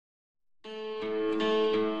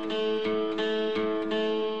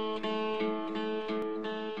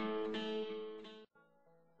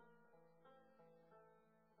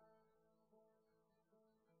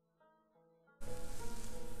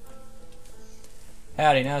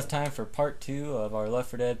Howdy, now it's time for part 2 of our Left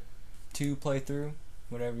 4 Dead 2 playthrough,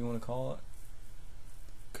 whatever you want to call it.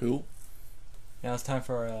 Cool. Now it's time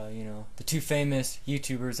for, the two famous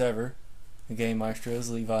YouTubers ever, the game Maestros,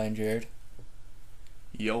 Levi and Jared.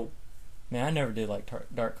 Yo. Man, I never did like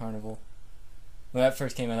Dark Carnival. When that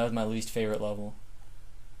first came out, that was my least favorite level.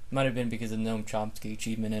 Might have been because of the Noam Chomsky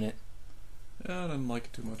achievement in it. Yeah, I didn't like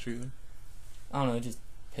it too much either. I don't know, it just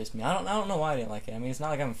pissed me. I don't know why I didn't like it. I mean, it's not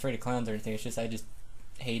like I'm afraid of clowns or anything, it's just I just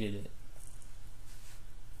hated it.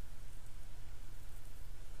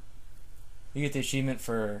 You get the achievement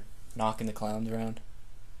for knocking the clowns around.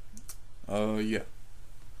 Yeah.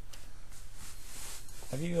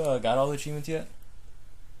 Have you got all the achievements yet?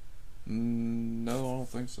 No, I don't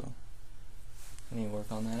think so. I need to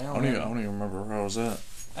work on that. I don't even remember where I was at.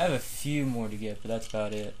 I have a few more to get, but that's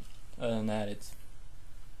about it. Other than that,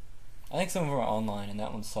 I think some of them are online, and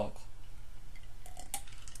that one sucks.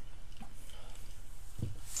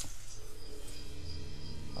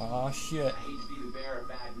 Aw, shit. I hate to be the bearer of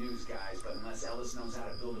bad news, guys, but unless Ellis knows how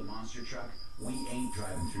to build a monster truck, we ain't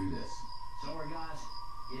driving through this. Sorry, guys.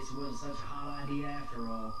 Guess it wasn't such a hot idea after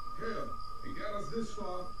all. Hell, he got us this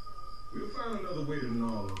far. We'll find another way to New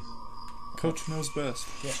Orleans. Coach knows best.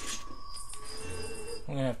 Yeah.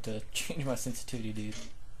 I'm gonna have to change my sensitivity, dude.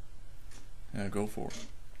 Yeah, go for it.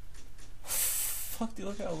 Fuck, dude,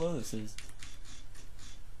 look how low this is.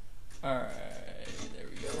 Alright, there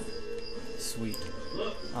we go. Sweet.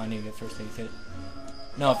 Oh, I need to get first aid kit.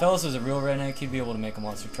 No, if Ellis was a real redneck, he'd be able to make a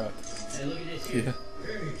monster truck. Hey, look at this here. Yeah.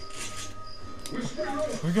 Hey, we're straight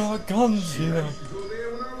up. We got guns here. I used to go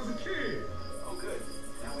there when I was a kid. Oh, good.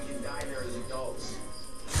 Now we can die there as adults.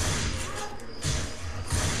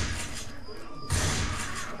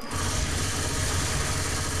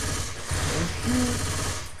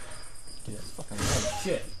 Dude, that's fucking low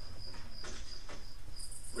shit.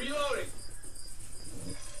 Reloading!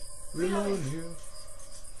 Reload here.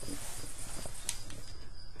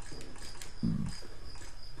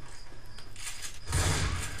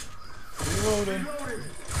 Reloading.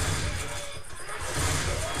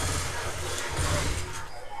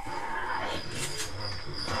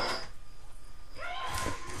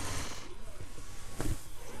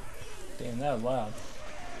 Damn, that was loud.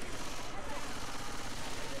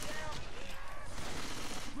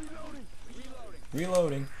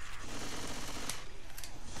 Reloading.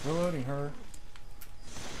 Reloading her.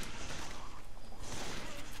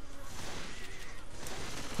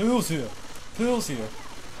 Pills here. Pills here.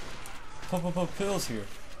 Pills here.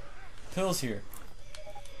 Pills here.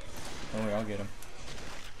 Don't worry, I'll get him.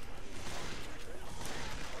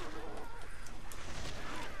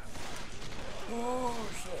 Oh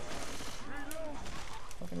shit.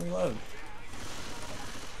 Fucking reload.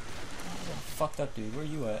 Oh, fucked up, dude. Where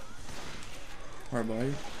you at? Right by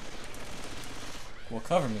you. Well,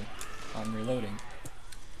 cover me. I'm reloading.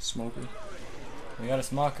 Smoker. We got a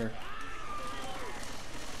smoker.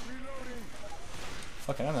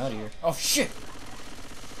 Fucking, I'm out of here. Oh shit!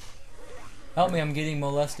 Help me, I'm getting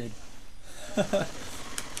molested.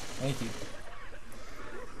 Thank you.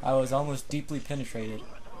 I was almost deeply penetrated.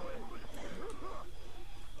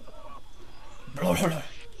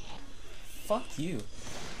 Fuck you.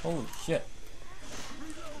 Holy shit.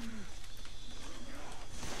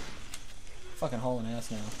 Fucking hauling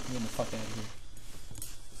ass now. I'm getting the fuck out of here.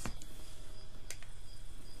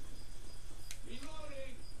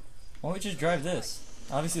 Why don't we just drive this?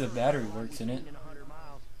 Obviously the battery works in it.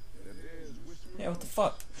 Yeah, what the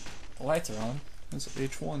fuck? The lights are on. That's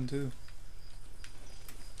H1 too.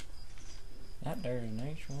 Not there, an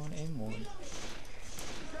H1 M1.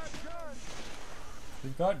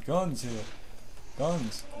 We've got guns here.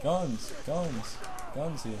 Guns, guns, guns,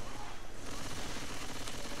 guns here.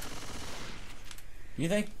 You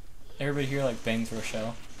think everybody here like bangs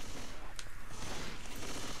Rochelle?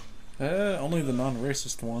 Only the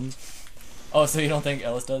non-racist ones. Oh, so you don't think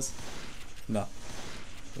Ellis does? No.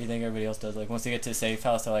 You think everybody else does? Like once they get to a safe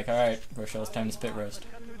house, they're like, alright, Rochelle, it's time to spit roast.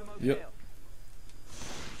 Yep.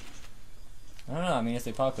 I don't know, I mean it's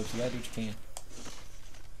the apocalypse, you gotta do what you can.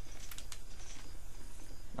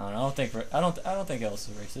 I don't know, I don't think Ellis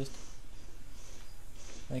is racist.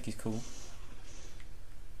 I think he's cool.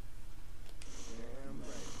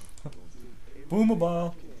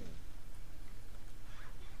 Boomabile.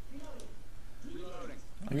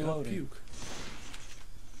 Reloading. Puke.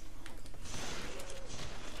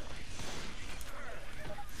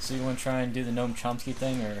 So you want to try and do the Noam Chomsky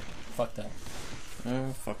thing, or fuck that?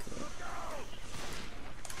 Fuck that.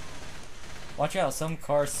 Watch out, some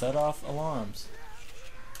cars set off alarms.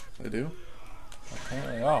 They do?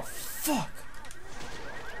 Apparently. Oh, fuck!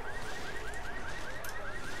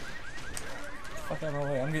 Fuck out of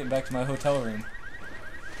my way. I'm getting back to my hotel room.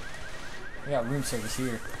 We got room service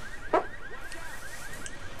here.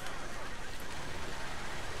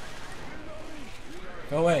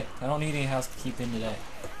 Go away. I don't need any housekeeping today.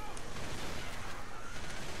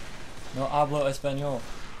 No hablo español.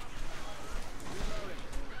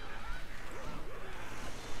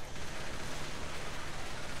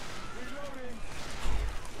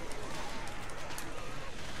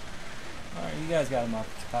 Alright, you guys got him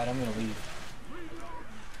occupied. I'm gonna leave.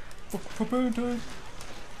 Prepare time.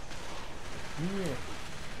 Yeah.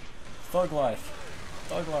 Thug life.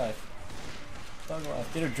 Thug life. Thug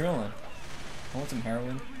life. Get her drilling. I want some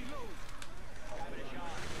heroin.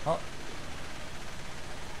 Oh.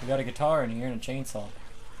 We got a guitar in here and a chainsaw.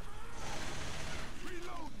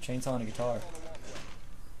 Chainsaw and a guitar.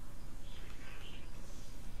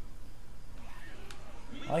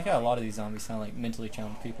 I like how a lot of these zombies sound like mentally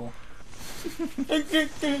challenged people.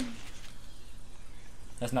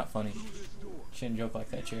 That's not funny. Shouldn't joke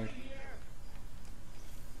like that, Jared.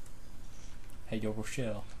 Hey, yo,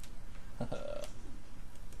 Rochelle.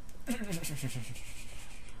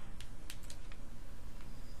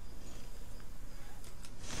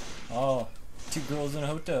 Oh, 2 girls in a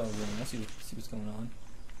hotel room. Let's see what's going on.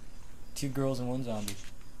 2 girls and 1 zombie.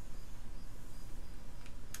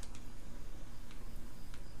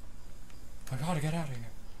 I gotta get out of here.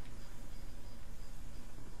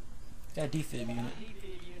 Got a defib unit.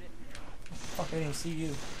 Fuck, I didn't see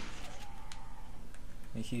you.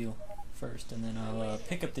 Let me heal first, and then I'll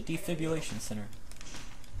pick up the defibrillation center.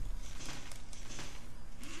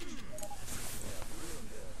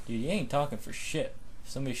 Dude, you ain't talking for shit.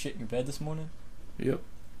 Somebody shit in your bed this morning? Yep.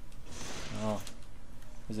 Oh.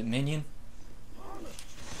 Was it Minion?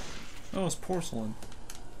 Oh, it's porcelain.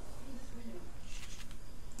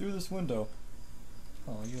 Through this window.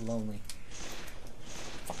 Oh, you're lonely.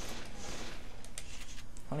 Fuck.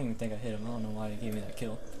 I don't even think I hit him. I don't know why he gave me that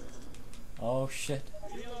kill. Oh shit.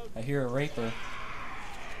 I hear a raper.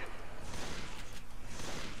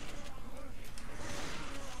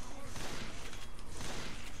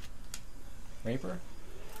 Raper?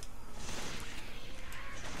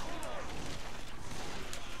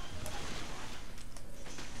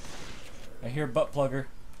 I hear butt plugger.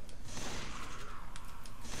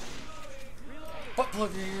 Butt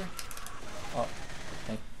plugger here. Oh,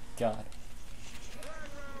 thank God.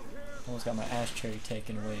 Almost got my ass cherry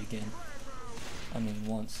taken away again. I mean,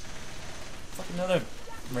 once. Fuck, another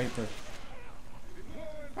raper.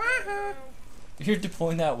 You're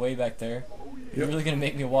deploying that way back there? Yep. You're really gonna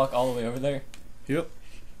make me walk all the way over there? Yep.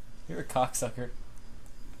 You're a cocksucker.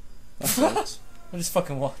 That sucks. I just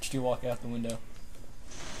fucking watched you walk out the window.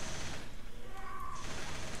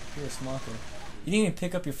 You're a smocker. You didn't even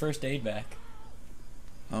pick up your first aid back.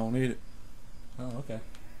 I don't need it. Oh, okay.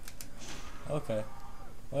 Okay.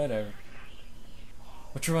 Whatever.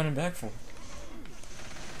 What you running back for?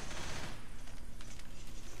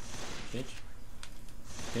 Bitch.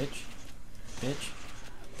 Bitch. Bitch.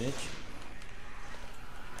 Bitch.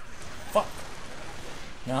 Fuck.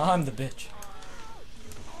 Now I'm the bitch.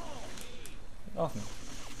 Get off me.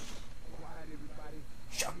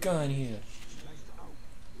 Shotgun here.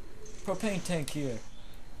 Propane tank here.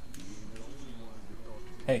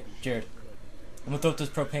 Hey, Jared. I'm gonna throw up this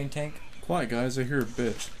propane tank. Quiet, guys. I hear a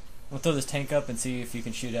bitch. I'm gonna throw this tank up and see if you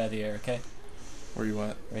can shoot out of the air, okay? Where you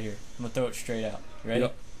at? Right here. I'm gonna throw it straight out. You ready?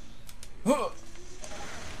 Yep.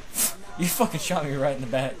 You fucking shot me right in the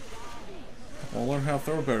back. I'll learn how to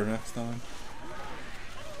throw better next time.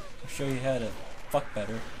 I'll show you how to fuck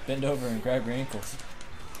better. Bend over and grab your ankles.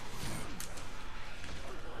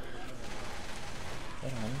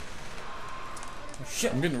 That on. Oh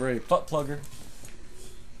shit! I'm getting raped. Butt plugger.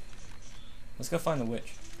 Let's go find the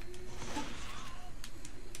witch.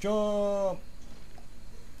 Jump!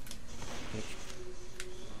 Bitch.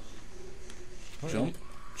 Jump.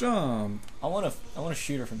 Jump. I wanna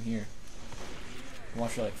shoot her from here. I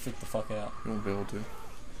want her to like freak the fuck out. You won't be able to.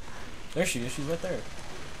 There she is. She's right there.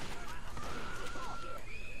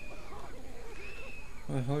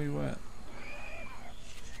 Where the hell are you at?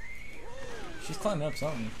 She's climbing up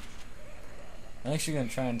something. I think she's gonna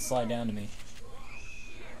try and slide down to me.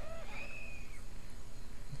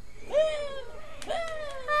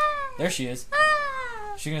 There she is.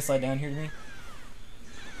 She gonna slide down here to me?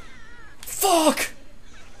 Fuck!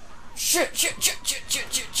 Shit! Shit!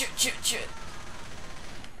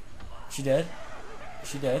 She dead?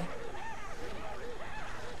 She dead?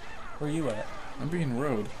 Where are you at? I'm being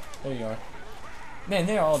rode. There you are. Man,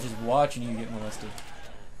 they're all just watching you get molested.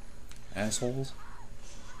 Assholes.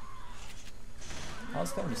 I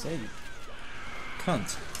was coming to save you.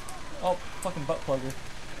 Cunt. Oh, fucking butt plugger.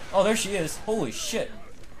 Oh, there she is. Holy shit.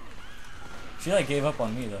 She like gave up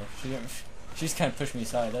on me though. She didn't. She just kind of pushed me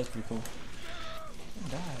aside. That was pretty cool.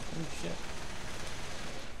 Die. Holy shit.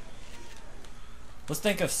 Let's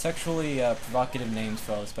think of sexually provocative names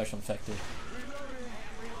for all the special infected.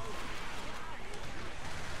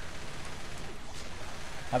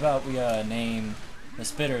 How about we name the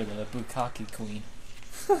spitter the Bukkake Queen?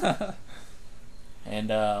 And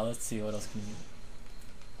let's see what else can we do.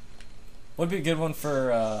 Would be a good one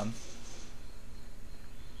for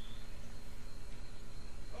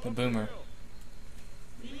the Boomer.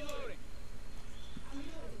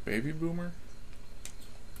 Baby boomer?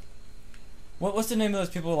 What's the name of those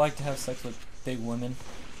people who like to have sex with big women?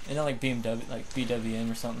 Isn't it like BMW, like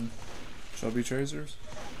BWN or something? Chubby chasers?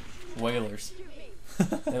 Whalers.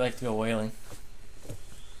 They like to go whaling.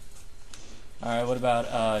 Alright, what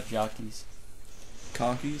about jockeys?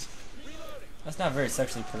 Conkies? That's not very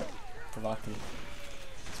sexually provocative.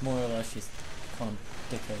 It's more or less just call them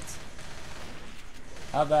dickheads.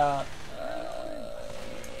 How about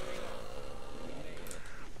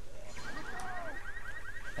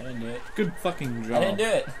I didn't do it. Good fucking job. I didn't do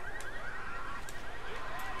it.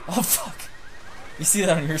 Oh fuck! You see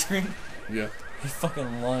that on your screen? Yeah. He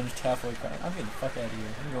fucking lunged halfway across. I'm getting the fuck out of here.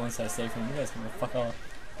 I'm going inside safe room. You guys can go fuck off.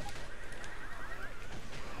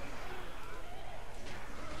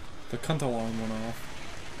 The cunt alarm went off.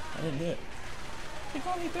 I didn't do it.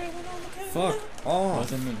 Fuck off.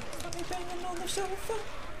 Wasn't me.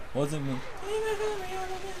 Wasn't me.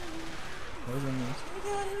 Wasn't me.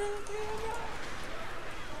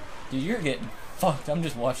 Dude, you're getting fucked. I'm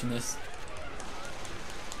just watching this.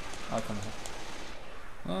 I'll come out.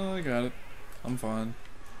 Oh, I got it. I'm fine.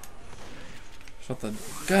 Shut the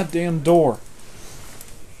goddamn door.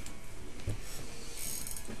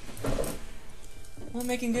 We're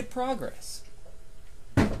making good progress.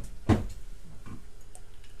 I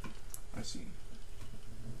see.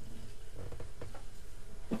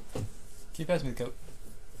 Can you pass me the coat?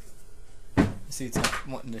 I see it's not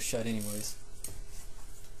wanting to shut anyways.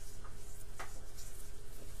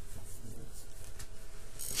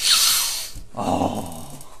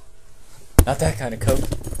 Oh, not that kind of coat.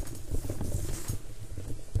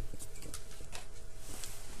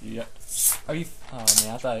 Yeah. Are you? Oh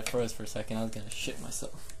man, I thought it froze for a second. I was gonna shit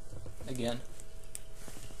myself again.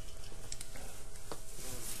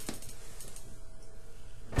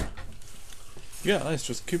 Yeah, nice.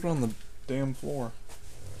 Just keep it on the damn floor.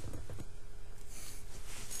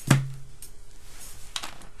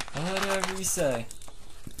 Whatever you say.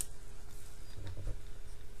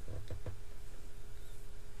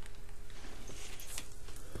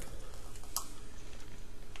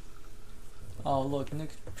 Oh look,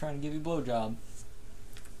 Nick's trying to give you a blowjob.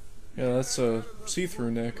 Yeah, that's a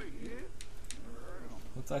see-through Nick.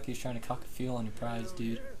 Looks like he's trying to cock a feel on your prize,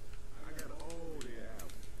 dude.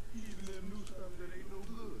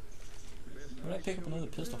 Where'd I pick up another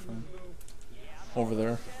pistol from? Over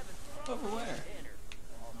there. Over where?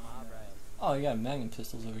 Oh, you got Magnum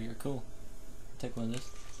pistols over here. Cool. Take one of this.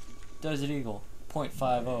 Desert Eagle,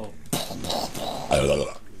 .50.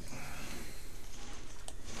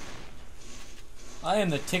 I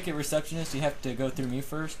am the ticket receptionist. You have to go through me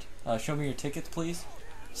first. Show me your tickets, please.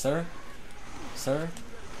 Sir? Sir?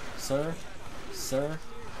 Sir? Sir?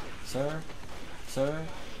 Sir? Sir?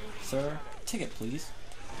 Sir? Ticket, please.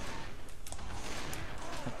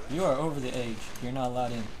 You are over the age. You're not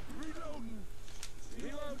allowed in.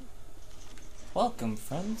 Welcome,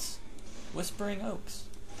 friends. Whispering Oaks.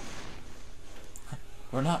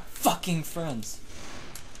 We're not fucking friends.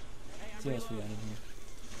 Let's see what else we got in here.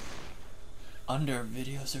 Under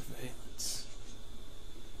video surveillance.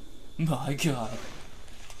 My god.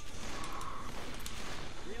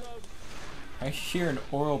 I hear an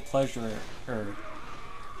oral pleasure. I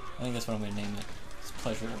think that's what I'm gonna name it. It's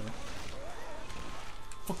pleasure.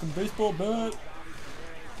 Fucking baseball bat.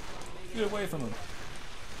 Get away from him.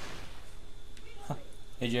 Huh.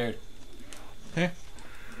 Hey Jared. Hey.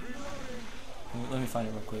 Let me find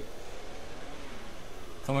it real quick.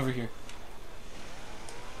 Come over here.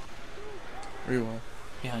 Where you are?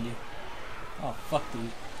 Behind you. Oh fuck,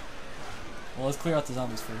 dude. Well, let's clear out the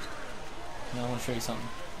zombies first. Now I want to show you something.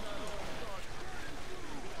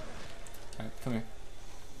 Alright, come here.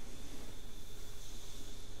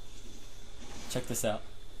 Check this out.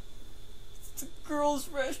 It's a girl's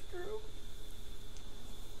restroom.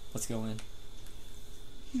 Let's go in.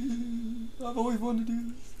 I've always wanted to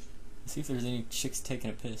do this. Let's see if there's any chicks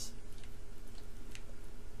taking a piss.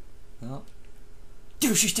 No.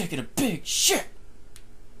 Dude, she's taking a big shit!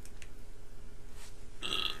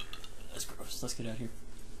 That's gross. Let's get out of here.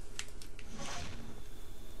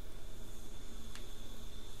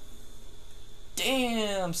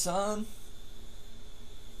 Damn, son.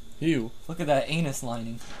 You. Look at that anus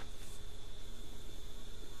lining.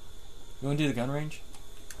 You wanna do the gun range?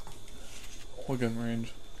 What gun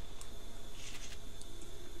range?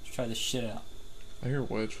 Let's try this shit out. I hear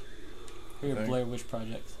witch. Here, Okay. Blair Witch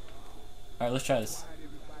Project. Alright, let's try this.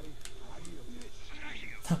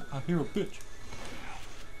 I hear a bitch.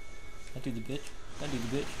 I do the bitch. I do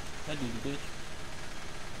the bitch. I do the bitch.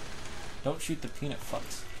 Don't shoot the peanut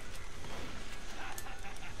fucks.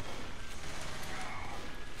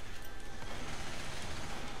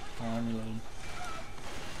 Oh, I'm reloading.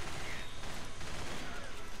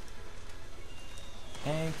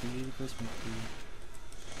 Thank you, the Christmas tree.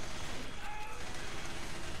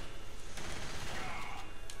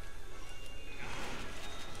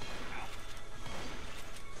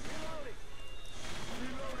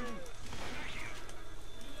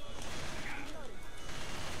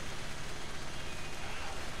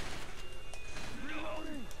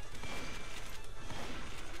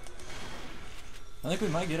 I think we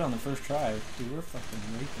might get it on the first try. Dude, we're fucking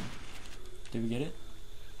raking. Did we get it?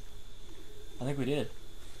 I think we did.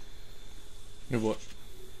 Good what?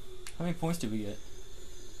 How many points did we get?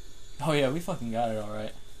 Oh yeah, we fucking got it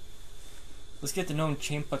alright. Let's get to know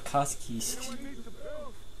Champakaskis.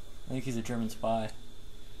 I think he's a German spy.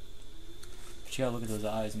 But you gotta look at those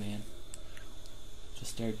eyes, man.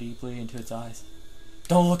 Just stare deeply into its eyes.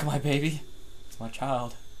 Don't look at my baby! It's my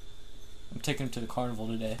child. I'm taking him to the carnival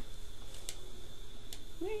today.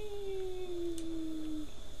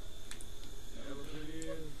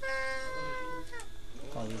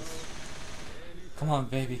 All this. Come on,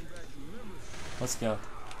 baby. Let's go.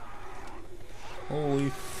 Holy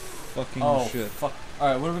fucking Oh, shit. fuck.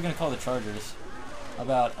 Alright, what are we gonna call the Chargers? How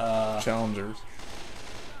about, Challengers.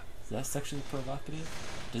 is that sexually provocative?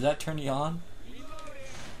 Does that turn you on?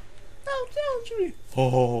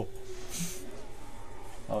 Oh.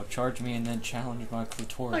 Oh, charge me and then challenge my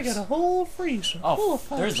clitoris. I got a whole freezer full Oh, of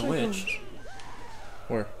there's the popsicles. witch.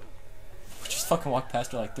 Where? We just fucking walked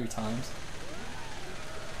past her like 3 times.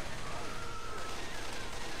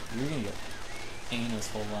 You're gonna get anus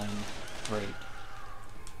hole line raped.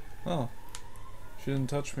 Oh. She didn't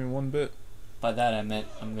touch me one bit. By that I meant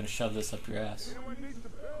I'm gonna shove this up your ass.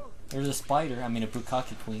 There's a spider, I mean a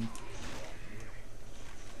bukkake queen.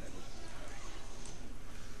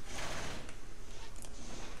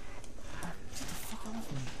 Get the fuck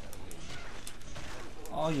off me.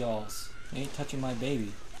 All y'alls. You ain't touching my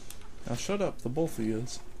baby. Now shut up, the both of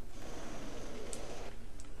yous.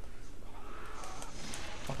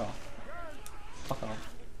 Fuck off. Fuck off.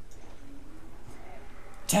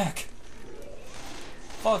 Attack!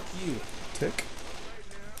 Fuck you. Tick.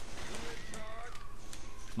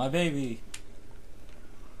 My baby.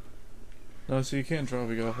 No, so you can't drive,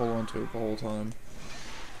 you gotta hold on to it the whole time.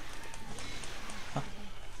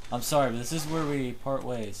 I'm sorry, but this is where we part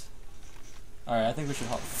ways. Alright, I think we should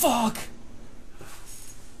Fuck!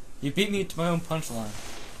 You beat me to my own punchline.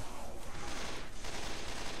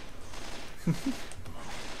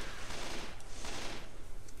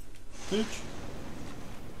 Bitch.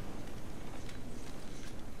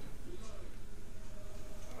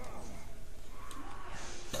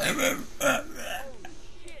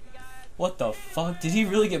 What the fuck? Did he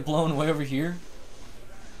really get blown way over here?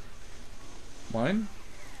 Mine?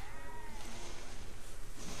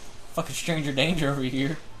 Fucking stranger danger over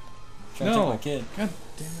here. Trying to No. take my kid. God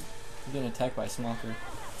damn it. I'm getting attacked by a smoker.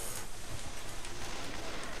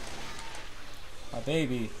 My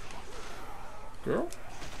baby. Girl?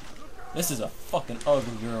 This is a fucking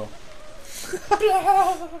ugly girl.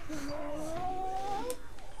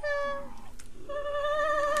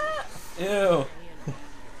 Ew.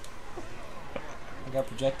 I got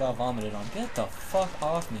projectile vomited on. Get the fuck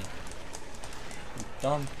off me. You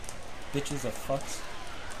dumb bitches of fucks.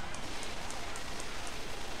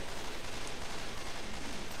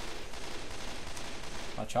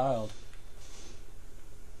 My child.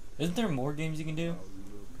 Isn't there more games you can do?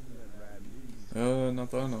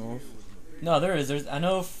 Not that I know of. No, there is. I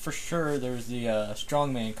know for sure there's the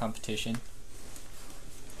strongman competition.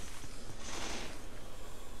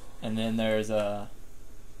 And then there's oh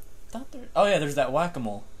yeah, there's that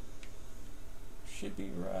whack-a-mole. Should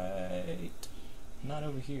be right. Not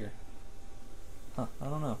over here. Huh, I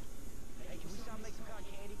don't know.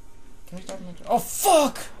 Can we stop making... Oh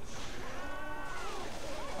fuck!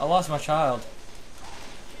 I lost my child.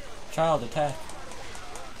 Child attack.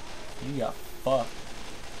 You got fucked.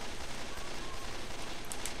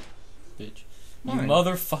 Bitch. You Mine.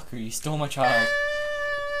 motherfucker, you stole my child.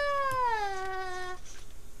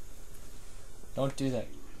 Don't do that.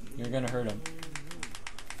 You're gonna hurt him.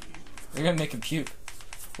 You're gonna make him puke.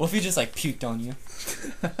 What if he just like puked on you?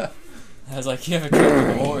 I was like, you have a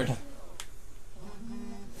great reward.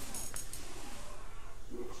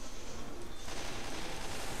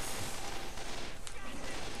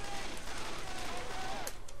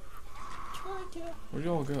 Where'd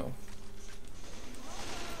y'all go?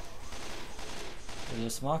 There's a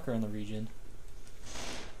smoker in the region.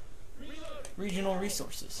 Regional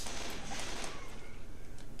resources.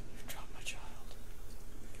 You dropped my child.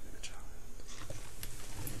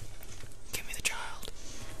 Give me the child.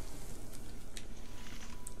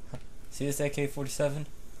 See this AK-47?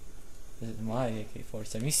 This is my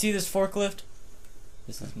AK-47. You see this forklift?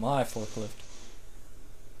 This is my forklift.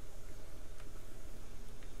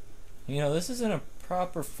 You know, this isn't a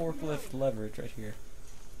proper forklift leverage right here.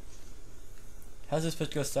 How's this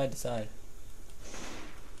supposed to go side to side?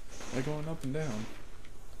 They're going up and down.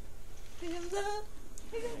 Hands up,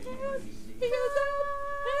 hands up, hands up.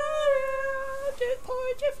 Just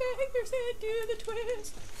point your fingers and do the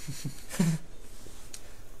twist.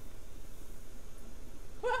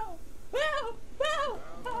 Wow, wow, wow,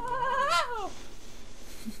 wow.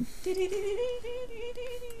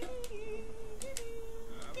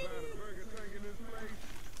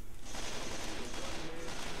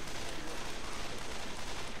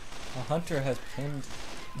 A hunter has pinned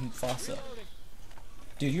Mufasa.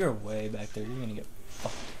 Dude, you're way back there. You're gonna get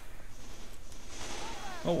fucked.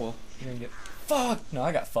 Oh well. You're gonna get fucked. No,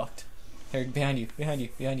 I got fucked. Here, behind you, behind you,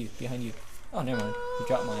 behind you, behind you. Oh, never mind. You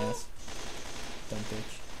dropped my ass. Dumb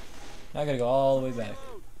bitch. Now I gotta go all the way back.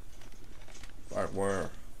 Alright, where?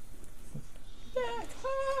 Back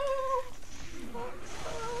home.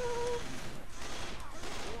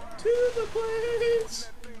 To the place.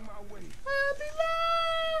 I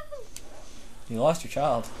belong. You lost your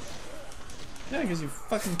child. Yeah, because you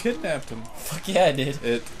fucking kidnapped him. Fuck yeah, I did.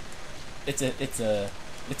 It's a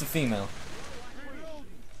female.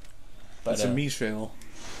 But a Michelle.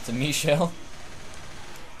 It's a Michelle.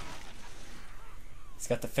 He's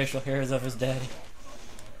got the facial hairs of his daddy.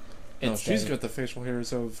 No, It's she's daddy. got the facial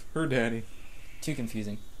hairs of her daddy. Too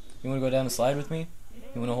confusing. You want to go down the slide with me?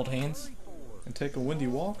 You want to hold hands? And take a windy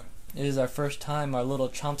walk? It is our first time our little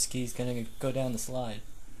Chomsky's gonna go down the slide.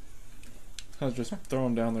 I'll just throw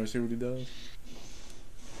him down there, see what he does.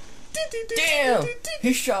 Damn!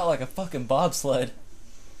 He shot like a fucking bobsled.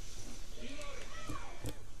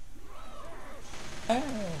 Ow!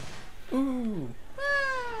 Ooh!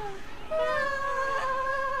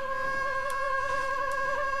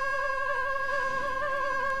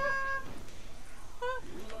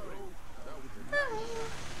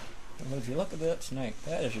 Well, if you look at that snake,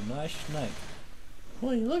 that is a nice snake.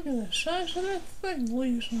 Well, you look at the size of that thing,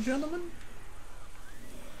 ladies and gentlemen.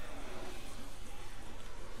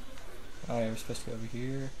 Oh yeah, we're supposed to go over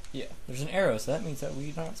here. Yeah, there's an arrow, so that means that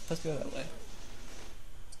we're not supposed to go that way.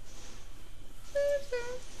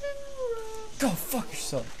 Go fuck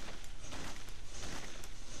yourself.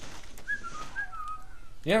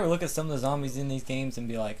 You ever look at some of the zombies in these games and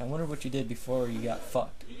be like, I wonder what you did before you got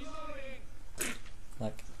fucked?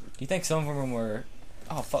 Like, do you think some of them were...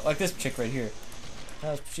 Oh fuck, like this chick right here.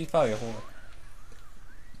 She's probably a whore.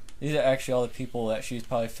 These are actually all the people that she was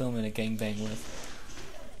probably filming a gangbang with.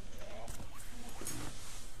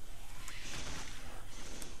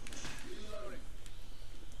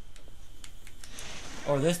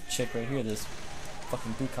 Or this chick right here, this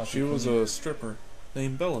fucking boot cop. She was a stripper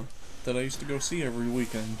named Bella that I used to go see every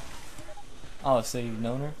weekend. Oh, so you've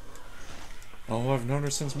known her? Oh, I've known her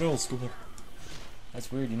since middle school.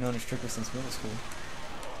 That's weird, you've known a stripper since middle school.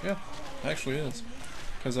 Yeah, actually is.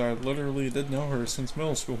 Because I literally did know her since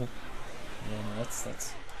middle school. Yeah, no,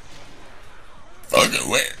 that's... Fucking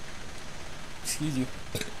wet. Excuse you.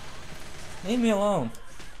 Leave me alone.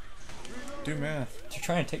 Do math. You're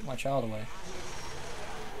trying to take my child away.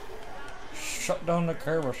 Shut down the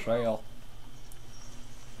carousel.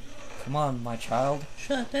 Come on, my child.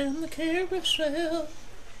 Shut down the carousel.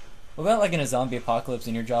 What about like in a zombie apocalypse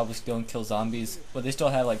and your job was to go and kill zombies, but they still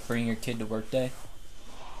have like bring your kid to work day?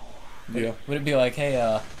 Yeah. Would it be like, hey,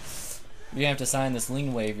 you're gonna have to sign this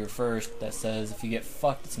lien waiver first that says if you get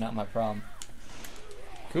fucked, it's not my problem.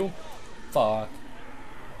 Cool. Fuck.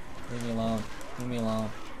 Leave me alone. Leave me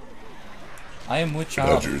alone. I am with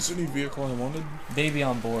child. Dodger, is any vehicle I wanted? Baby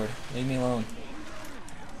on board. Leave me alone.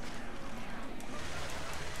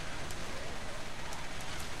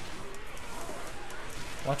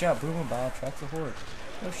 Watch out, Boomer Bob tracks a horde.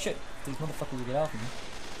 Oh shit, these motherfuckers will get off me.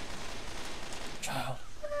 Child.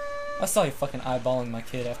 I saw you fucking eyeballing my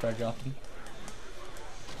kid after I dropped him.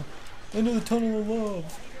 Into the tunnel of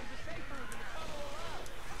love.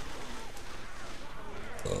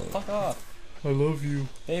 Fuck off. I love you.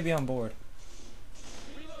 Baby on board.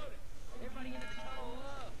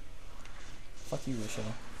 Fuck you, Rochelle.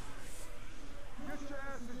 Get your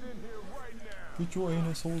asses in here right now. Get your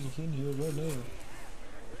assholes in here right now.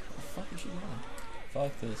 What the fuck is she doing?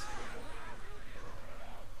 Fuck this.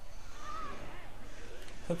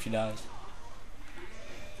 Hope she dies.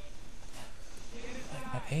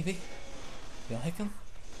 Like my baby? You like him?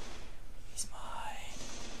 He's mine.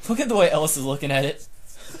 Look at the way Ellis is looking at it.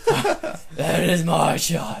 That is my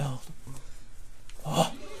child.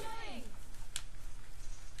 Oh.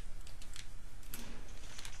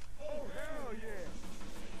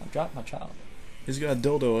 I dropped my child. He's got a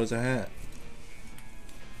dildo as a hat.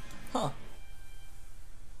 Huh.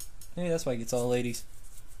 Maybe that's why he gets all the ladies.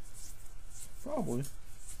 Probably.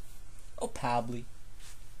 Oh, probably.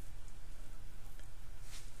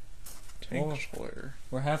 Tank Slayer.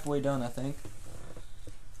 We're halfway done, I think.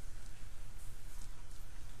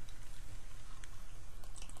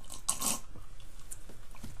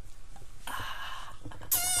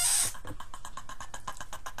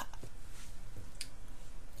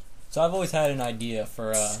 So I've always had an idea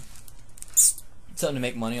for something to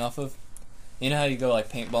make money off of. You know how you go like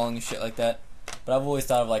paintballing and shit like that? But I've always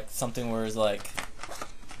thought of like something where it's like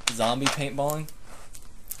zombie paintballing.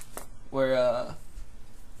 Where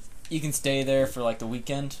you can stay there for like the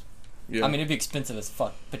weekend. Yeah. I mean, it'd be expensive as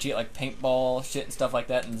fuck, but you get like paintball shit and stuff like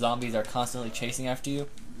that, and zombies are constantly chasing after you.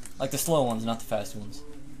 Like the slow ones, not the fast ones.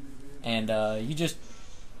 And you just,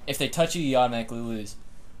 if they touch you, you automatically lose.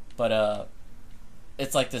 But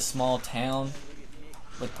it's like this small town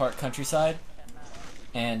with part countryside,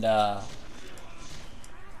 and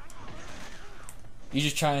you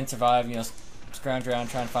just try and survive, you know, scrounge around,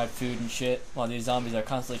 trying to find food and shit, while these zombies are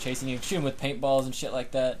constantly chasing you. Shoot them with paintballs and shit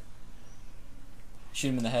like that. Shoot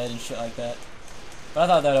them in the head and shit like that. But I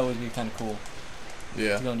thought that'd always be kind of cool.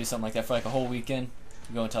 Yeah. To go and do something like that for like a whole weekend.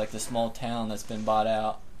 You go into like this small town that's been bought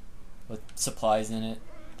out with supplies in it.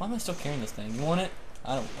 Why am I still carrying this thing? You want it?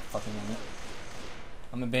 I don't fucking want it.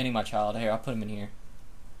 I'm abandoning my child. Here, I'll put him in here.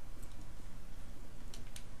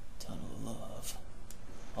 Ton of love.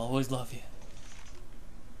 I'll always love you.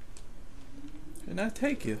 And I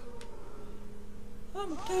take you.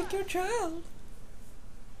 I'm gonna take your child.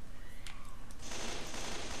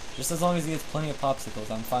 Just as long as he gets plenty of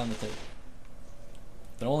popsicles, I'm fine with it.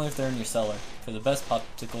 But only if they're in your cellar. Because the best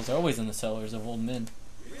popsicles are always in the cellars of old men.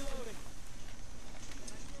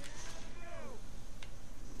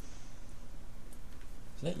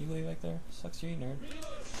 Is that you way back there? Sucks to you, nerd.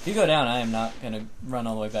 If you go down, I am not gonna run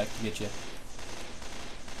all the way back to get you.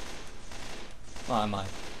 Well, I might.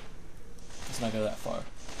 Let's not go that far.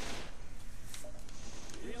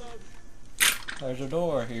 There's a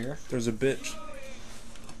door here. There's a bitch.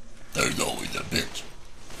 There's always a bitch.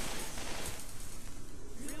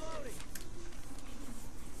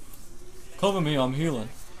 Cover me, I'm healing.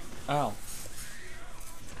 Ow.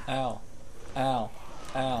 Ow. Ow.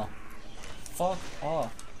 Ow. Fuck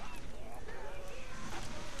off.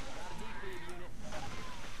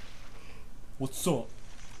 What's up?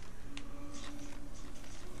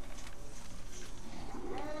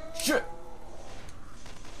 Shit!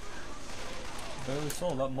 Barely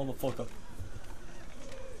saw that motherfucker.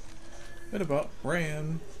 It about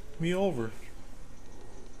ran me over.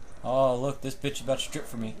 Oh, look, this bitch is about to strip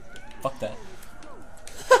for me. Fuck that.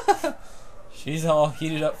 She's all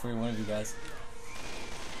heated up for one of you guys.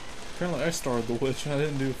 Apparently I started the witch and I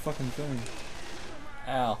didn't do a fucking thing.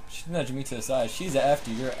 Ow. She's nudging me to the side. She's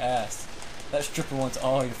after your ass. That stripper wants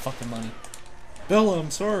all your fucking money. Bella,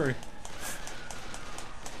 I'm sorry.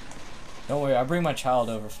 Don't worry, I'll bring my child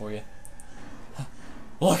over for you.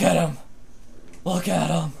 Look at him! Look at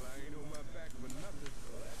him!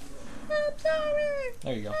 I'm sorry!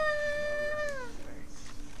 There you go.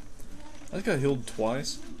 I just got healed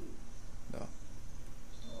twice. No.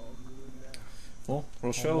 Well,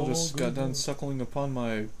 Rochelle just got done suckling upon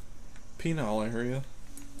my penile area.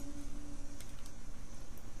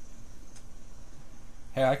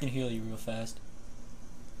 Hey, I can heal you real fast.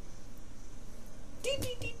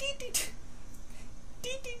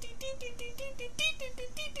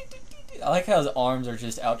 I like how his arms are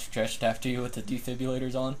just outstretched after you with the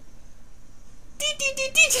defibrillators on.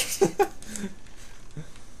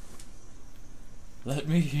 Let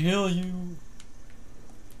me heal you.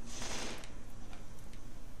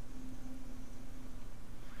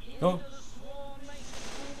 Go.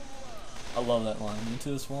 I love that line.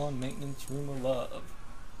 Into the swan maintenance room of love.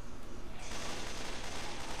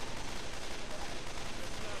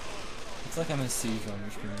 It's like I'm in a seizure on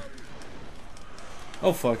your screen.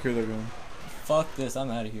 Oh fuck, here they're going. Fuck this, I'm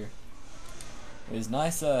out of here. It was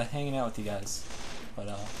nice hanging out with you guys, but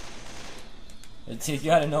you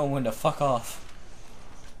gotta know when to fuck off.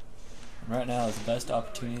 Right now is the best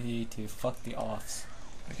opportunity to fuck the offs.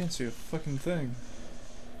 I can't see a fucking thing.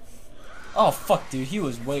 Oh fuck, dude, he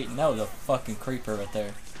was waiting. That was a fucking creeper right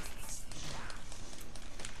there.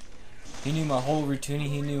 He knew my whole routine.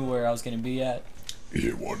 He knew where I was gonna be at. He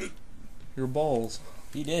didn't want it. Your balls.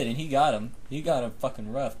 He did, and he got him. He got him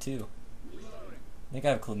fucking rough too. I think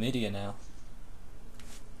I have chlamydia now.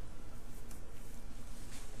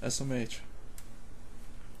 SMH.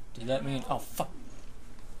 Does that mean? Oh fuck.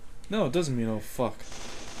 No, it doesn't mean oh fuck.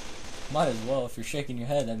 Might as well. If you're shaking your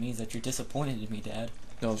head, that means that you're disappointed in me, Dad.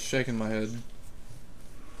 No, I was shaking my head.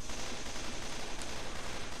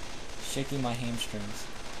 Shaking my hamstrings.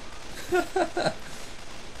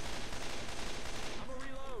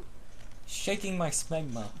 Shaking my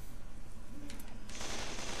smegma.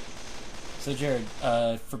 So Jared,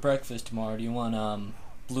 for breakfast tomorrow, do you want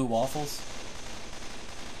blue waffles?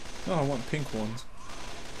 No, I want pink ones.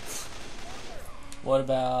 What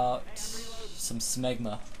about some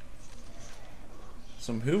smegma?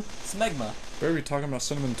 Some who? Smegma. Better be talking about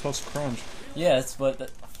Cinnamon Toast Crunch. Yeah, that's what.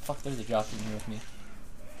 Fuck, there's a jockey in here with me.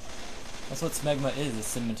 That's what smegma is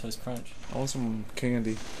Cinnamon Toast Crunch. I want some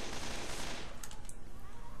candy.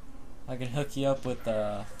 I can hook you up with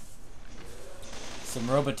some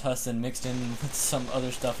Robitussin mixed in with some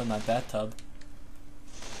other stuff in my bathtub.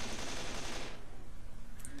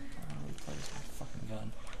 Oh, replace my fucking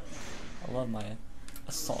gun. I love my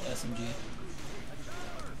assault SMG.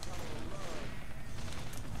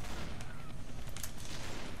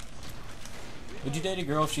 Would you date a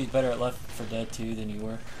girl if she's better at Left 4 Dead 2 than you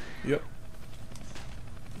were? Yep.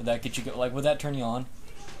 Would that get you like? Would that turn you on?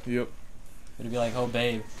 Yep. Would it be like, oh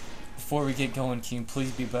babe, before we get going, can you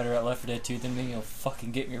please be better at Left 4 Dead 2 than me? You'll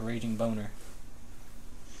fucking get me a raging boner.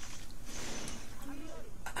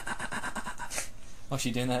 Oh, she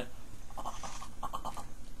doing that?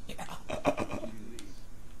 Yeah.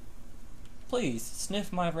 Please,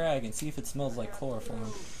 sniff my rag and see if it smells like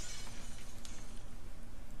chloroform.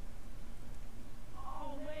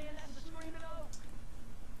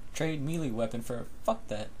 Trade melee weapon for fuck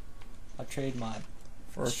that. I'll trade my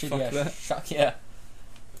For shitty fuck ass that? shock. Yeah.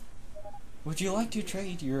 Would you like to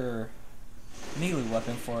trade your melee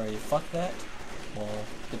weapon for a fuck that? Well,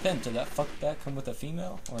 depends. Does that fuck that come with a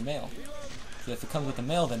female or a male? If it comes with a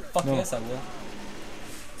male, then fuck No. yes, I will.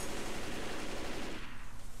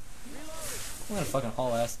 I'm gonna fucking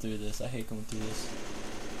haul ass through this. I hate going through this.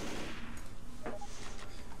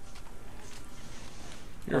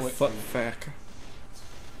 You're Oh, a wait. fuck fack.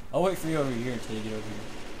 I'll wait for you over here until you get over here.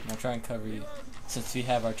 And I'll try and cover you, since we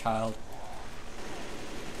have our child.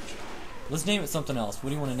 Let's name it something else. What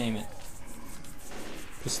do you want to name it?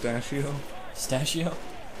 Pistachio? Pistachio?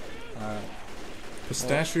 Alright.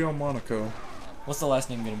 Pistachio Monaco. What's the last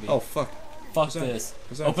name gonna be? Oh fuck. Fuck is that- this.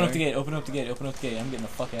 is that Open up the thing? gate, open up the gate, open up the gate. I'm getting the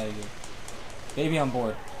fuck out of here. Baby on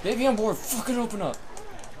board. Baby on board! Fucking open up!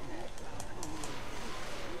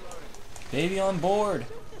 Baby on board!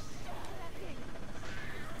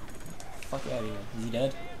 Fuck out of here. Is he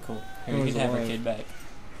dead? Cool. Here, No, you he's can have our alive. kid back.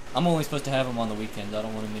 I'm only supposed to have him on the weekends. I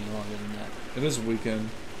don't want him any longer than that. It is a weekend.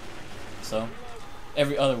 So,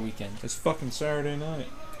 every other weekend. It's fucking Saturday night.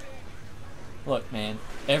 Look, man,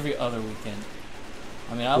 every other weekend.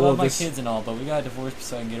 I mean, I Well, love my this- kids and all, but we got a divorce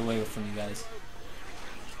so I can get away with from you guys.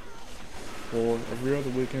 Well, every other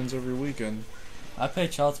weekend's every weekend. I pay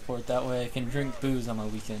child support, that way I can drink booze on my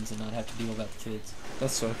weekends and not have to deal about the kids. That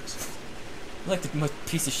sucks. I'm like the most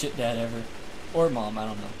piece of shit dad ever. Or mom, I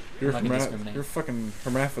don't know. You're I'm not gonna discriminate. you're fucking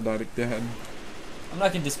hermaphroditic dad. I'm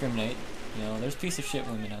not gonna discriminate. You know, there's piece of shit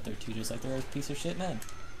women out there too, just like there are piece of shit men.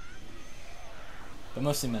 But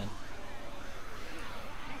mostly men.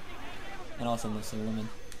 And also mostly women.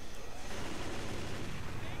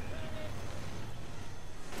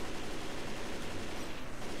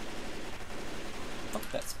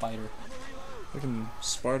 Fuck that spider. I can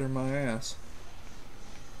spider my ass.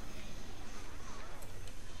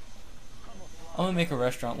 I'm gonna make a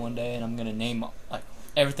restaurant one day and I'm gonna name like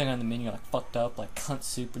everything on the menu like fucked up, like cunt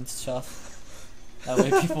soup and stuff. That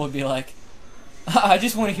way people would be like, I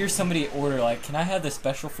just want to hear somebody order like, can I have the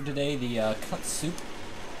special for today, the cunt soup,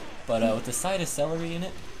 but with the side of celery in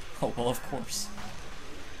it? Oh well, of course.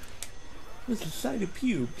 With a side of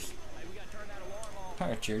pubes.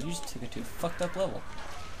 Alright, Jared, you just took it to a fucked up level.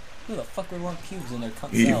 Who the fuck would want pubes in their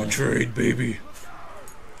cunt Even salad? trade, baby.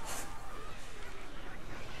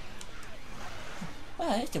 Wow,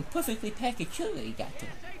 that's some perfectly packaged sugar you got there.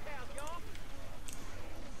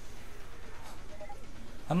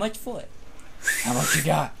 How much for it? How much you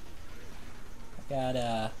got? I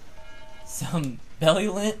got some belly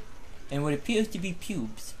lint and what appears to be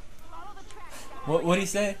pubes. What do you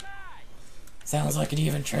say? Sounds like an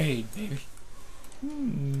even trade, baby.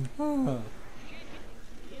 Huh.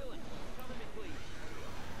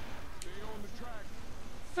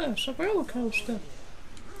 It's a roller coaster.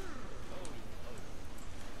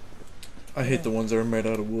 I hate the ones that are made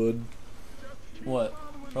out of wood. What?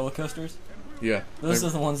 Roller coasters? Yeah. Those are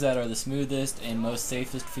the ones that are the smoothest and most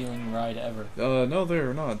safest feeling ride ever. No,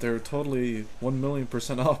 they're not. They're totally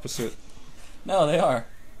 1,000,000% opposite. No, they are.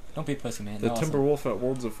 Don't be pussy, man. The They're awesome. Timberwolf at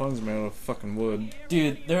Worlds of Fun's made out of fucking wood.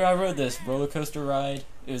 Dude, I rode this roller coaster ride.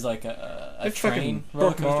 It was like a It train fucking roller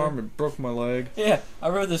broke my coaster. arm. It broke my leg. Yeah, I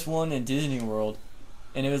rode this one in Disney World,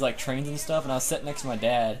 and it was like trains and stuff. And I was sitting next to my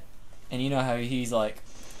dad, and you know how he's like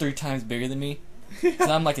 3 times bigger than me, because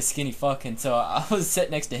I'm like a skinny fuck. And so I was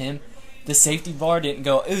sitting next to him. The safety bar didn't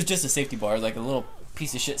go. It was just a safety bar, like a little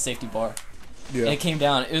piece of shit safety bar. Yeah. And it came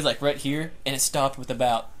down. It was like right here, and it stopped with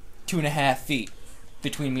about 2.5 feet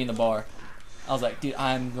between me and the bar. I was like, dude,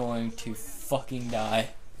 I'm going to fucking die.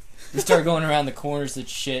 We started going around the corners and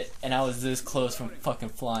shit, and I was this close from fucking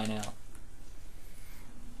flying out.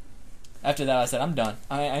 After that, I said, I'm done.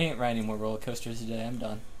 I ain't riding any more roller coasters today. I'm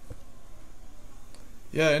done.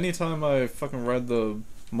 Yeah, anytime I fucking ride the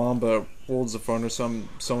Mamba at Worlds of Fun or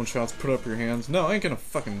someone shouts, put up your hands. No, I ain't gonna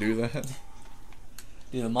fucking do that.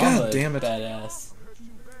 Dude, the Mamba God damn is it. badass.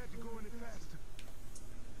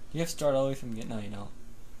 You have to start all the way from getting. No, you know.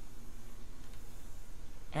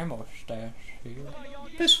 Ammo stash here.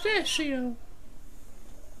 Pistachio.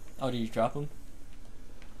 Oh, did you drop them?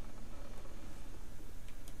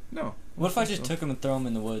 No. What if I just so. took them and throw them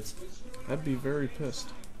in the woods? I'd be very pissed.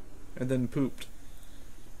 And then pooped.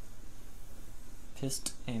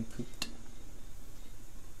 Pissed and pooped.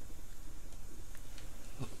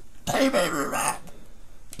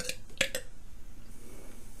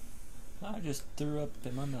 I just threw up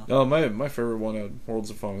in my mouth. Oh, my favorite one at Worlds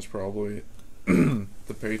of Fun is probably the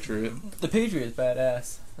Patriot. The Patriot is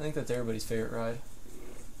badass. I think that's everybody's favorite ride.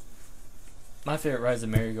 My favorite ride is the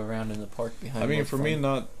merry-go-round in the park behind. I mean, World for Fun. me,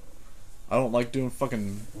 I don't like doing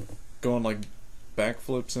fucking going like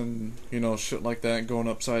backflips and shit like that, going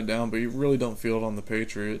upside down. But you really don't feel it on the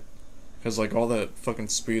Patriot, because like all that fucking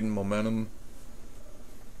speed and momentum.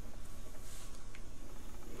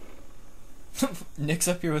 Nick's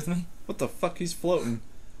up here with me. What the fuck? He's floating.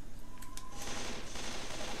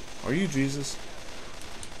 Are you Jesus?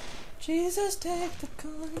 Jesus, take the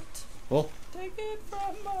cunt. Well, Take it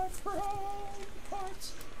from my pride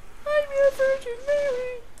parts. I'm your Virgin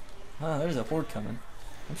Mary. Ah, there's a horde coming.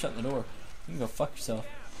 I'm shutting the door. You can go fuck yourself.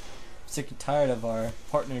 Sick and tired of our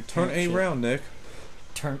partner turn A shit. round, Nick.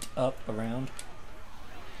 Turned up around.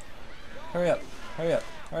 Hurry up. Hurry up.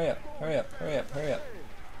 Hurry up. Hurry up. Hurry up. Hurry up.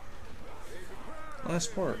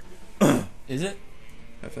 Last part, Is it?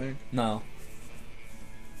 I think. No.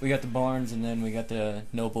 We got the barns and then we got the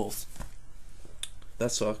nobles.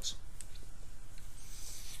 That sucks.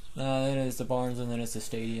 Then it's the barns and then it's the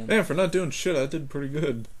stadium. Man, for not doing shit, I did pretty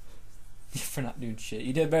good. For not doing shit.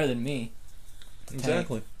 You did better than me.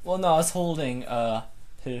 Exactly. Well, no, I was holding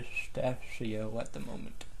pistachio at the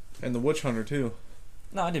moment. And the Witch Hunter too.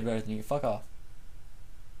 No, I did better than you. Fuck off.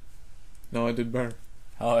 No, I did better.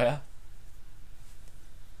 Oh, yeah?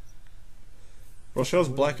 Rochelle's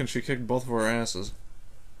black and she kicked both of our asses.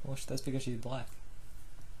 Well, that's because she's black.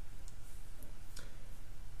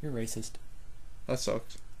 You're racist. That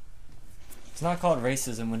sucks. It's not called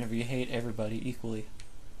racism whenever you hate everybody equally.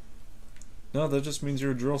 No, that just means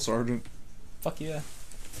you're a drill sergeant. Fuck yeah.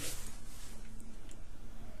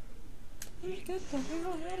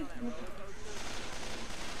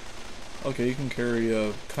 Okay, you can carry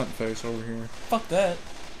a cunt face over here. Fuck that.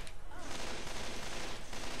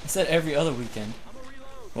 I said every other weekend.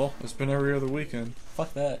 Well, it's been every other weekend.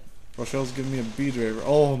 Fuck that. Rochelle's giving me a B driver.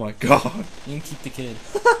 Oh my god. You can keep the kid.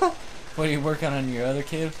 What are you working on your other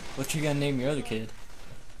kid? What you gonna name your other kid?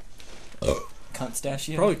 Cunt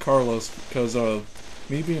stachio? Probably Carlos, because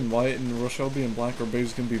me being white and Rochelle being black, our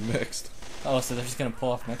baby's gonna be mixed. Oh, so they're just gonna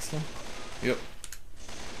pull off Mexican? Yep.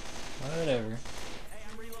 Whatever.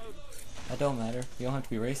 That don't matter. You don't have to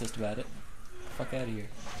be racist about it. Fuck out of here.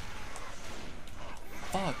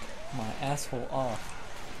 Fuck my asshole off.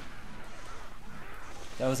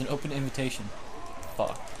 That was an open invitation.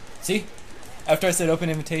 Fuck. See? After I said open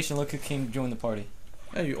invitation, look who came to join the party.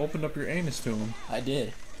 Hey, you opened up your anus to him. I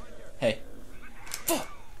did. Hey. Fuck!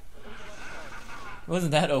 It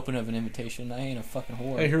wasn't that open of an invitation. I ain't a fucking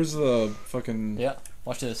whore. Hey, here's the fucking... Yeah,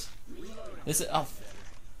 watch this. This is... Oh,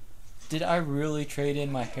 did I really trade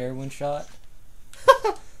in my heroin shot?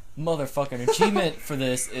 Motherfucker, an achievement for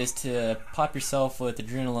this is to pop yourself with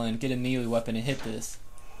adrenaline, get a melee weapon, and hit this.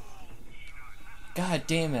 God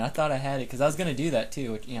damn it! I thought I had it because I was gonna do that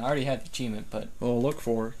too. Which, you know, I already had the achievement, but Well, look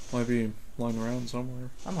for it. Might be lying around somewhere.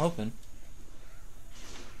 I'm hoping.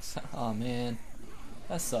 Oh man,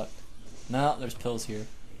 that sucked. No, there's pills here.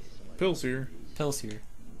 Pills here. Pills here.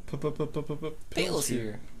 Pills Pills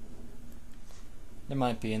here. There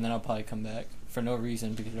might be, and then I'll probably come back for no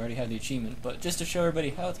reason because I already had the achievement. But just to show everybody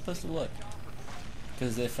how it's supposed to look.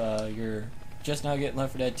 Because if you're just now getting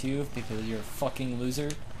Left 4 Dead 2 because you're a fucking loser,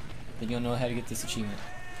 then you'll know how to get this achievement.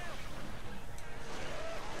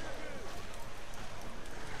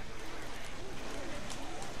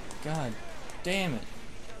 God damn it.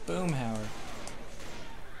 Boomhauer.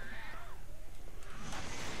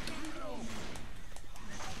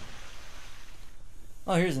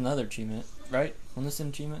 Oh, here's another achievement, right? On this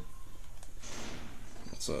achievement?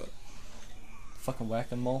 What's that? Fucking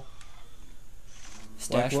whack-a-mole.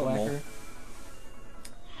 Stash what whacker. mole?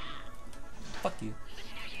 Fuck you.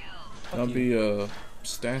 Fuck That'd you. be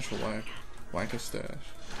stash whack. Whack a stash.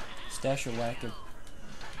 Stash or whack a...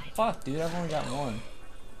 Fuck, dude, I've only got one.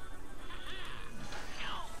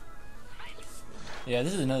 Yeah,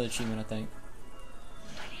 this is another achievement, I think.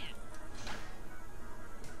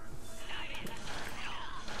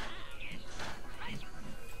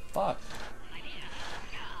 Fuck.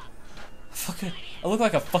 Fucking, I look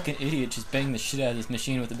like a fucking idiot just banging the shit out of this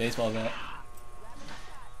machine with a baseball bat.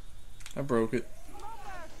 I broke it.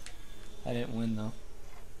 I didn't win though.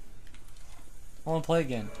 I wanna play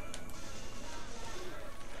again.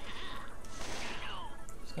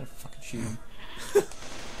 Just gotta fucking shoot him.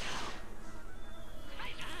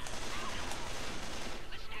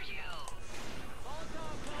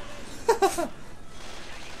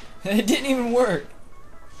 It didn't even work.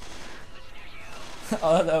 I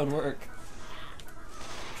thought that would work.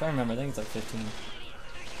 I'm trying to remember, I think it's like 15.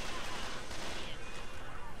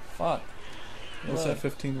 Fuck. What's Look. that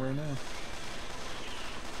 15 right now?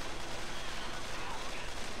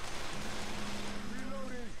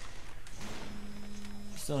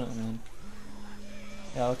 Still didn't win.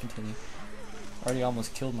 Yeah, I'll continue. Already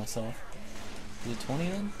almost killed myself. Is it 20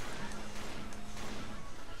 then?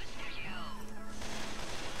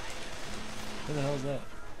 Who the hell is that?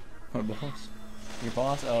 My boss. Your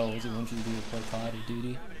boss? Oh, was he want you to do play COD or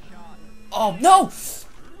duty? Oh no!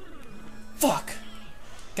 Fuck!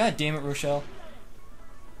 God damn it, Rochelle.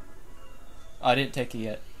 Oh, I didn't take it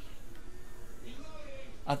yet.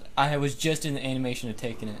 I was just in the animation of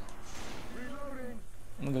taking it.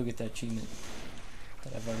 I'm gonna go get that achievement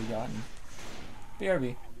that I've already gotten.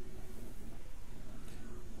 BRB.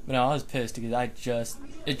 But no, I was pissed because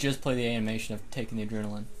it just played the animation of taking the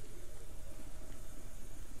adrenaline.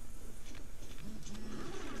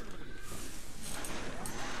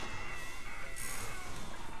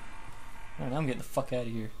 Alright, now I'm getting the fuck out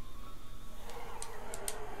of here.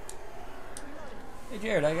 Hey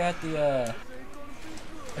Jared, I got the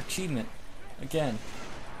achievement again,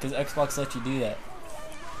 because Xbox lets you do that.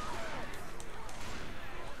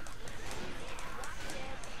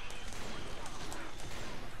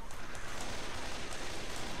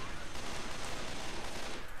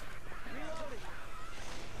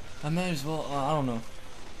 I might as well, I don't know.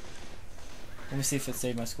 Let me see if it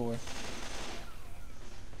saved my score.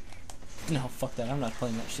 No, fuck that, I'm not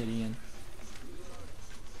playing that shit again.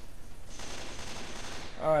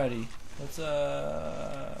 Alrighty, let's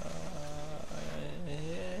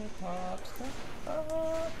pop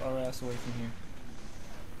our ass away from here.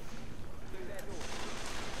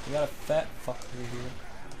 We got a fat fucker here.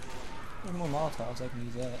 There's more Molotovs, I can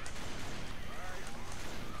use that.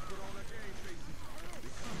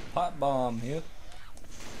 Pot bomb here.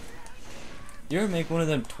 You ever make one of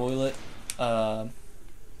them toilet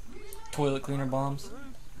cleaner bombs?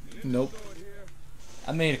 Nope.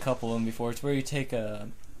 I made a couple of them before. It's where you take a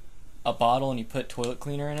bottle and you put toilet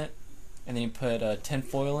cleaner in it, and then you put tin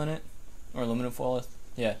foil in it, or aluminum foil.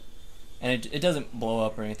 Yeah, and it doesn't blow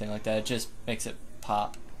up or anything like that. It just makes it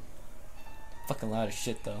pop. Fucking loud as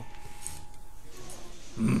shit though.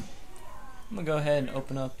 I'm gonna go ahead and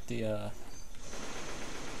open up the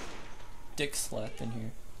dick slap in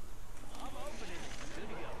here.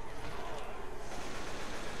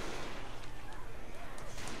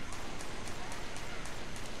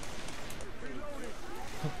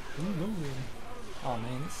 Oh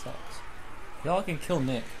man, this sucks. Y'all can kill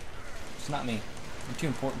Nick. It's not me. I'm too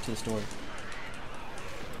important to the story.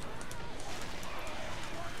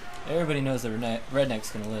 Everybody knows the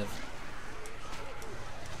redneck's gonna live.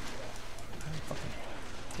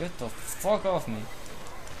 Get the fuck off me.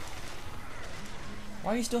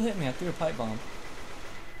 Why are you still hitting me? I threw a pipe bomb.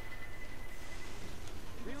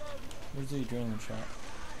 Where's the adrenaline shot?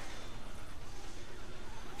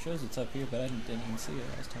 Shows it's up here, but I didn't even see it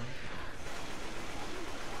last time.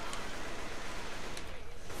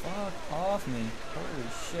 Fuck off me. Holy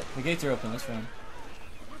shit. The gates are open, let's run.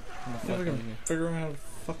 I'm If I can figure out how the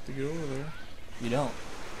fuck to get over there. You don't.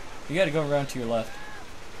 You gotta go around to your left.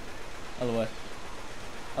 Other way.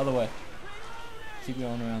 Other way. Keep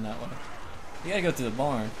going around that way. You gotta go to the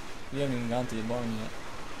barn. You haven't even gone to the barn yet.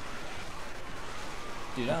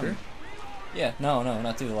 Dude, I'm... Yeah, no,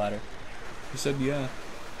 not through the ladder. You said yeah.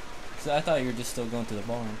 Cause I thought you were just still going to the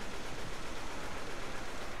barn.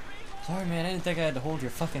 Sorry, man, I didn't think I had to hold your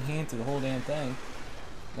fucking hand through the whole damn thing.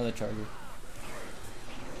 Another charger.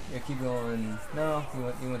 Yeah, keep going. No,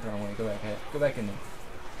 you went the wrong way. Go back ahead. Go back in there.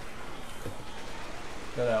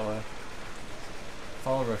 Go that way.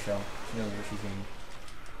 Follow Rochelle. She knows where she's going.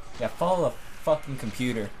 Yeah, follow the fucking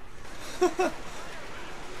computer. God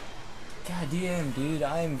damn, dude,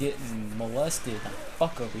 I am getting molested.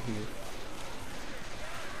 Fuck over here.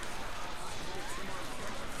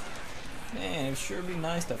 Man, it'd sure be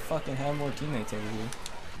nice to fucking have more teammates over here.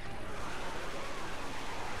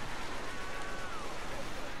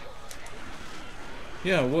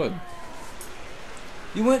 Yeah, it would.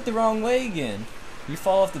 You went the wrong way again. You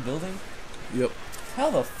fall off the building? Yep.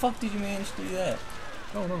 How the fuck did you manage to do that?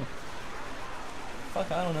 Oh no. Fuck,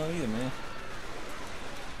 I don't know either, man.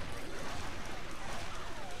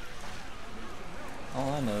 All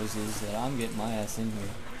I know is that I'm getting my ass in here.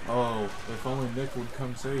 Oh, if only Nick would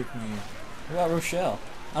come save me. What about Rochelle?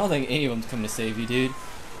 I don't think any of them's coming to save you, dude.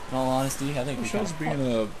 In all honesty, I think Rochelle's being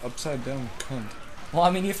a upside down cunt. Well, I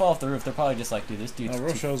mean, you fall off the roof, they're probably just like, dude, this dude's...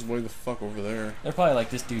 Rochelle's way the fuck over there. They're probably like,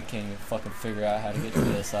 this dude can't even fucking figure out how to get to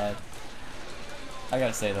the other side. I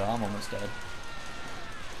gotta say, though, I'm almost dead.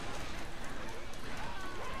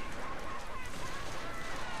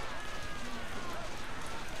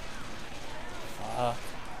 Fuck.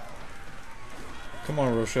 Come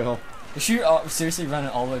on, Rochelle. Is she seriously running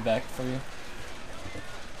all the way back for you?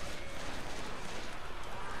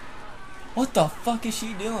 What the fuck is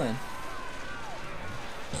she doing?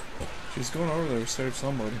 She's going over there to save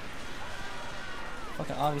somebody.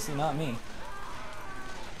 Fucking obviously not me.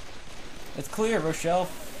 It's clear, Rochelle.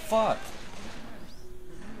 Fuck.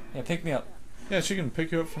 Yeah, pick me up. Yeah, she can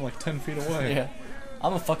pick you up from like 10 feet away. Yeah.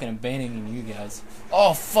 I'm a fucking abandoning you guys.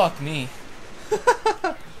 Oh, fuck me.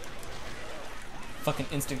 Fucking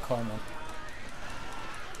instant karma.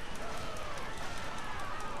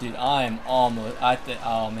 Dude, I'm almost...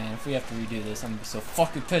 oh, man. If we have to redo this, I'm gonna be so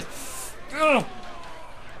fucking pissed. Ugh.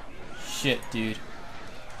 Shit, dude.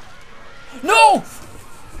 No!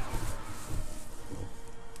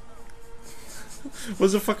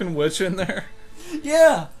 Was a fucking witch in there?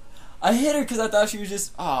 Yeah! I hit her because I thought she was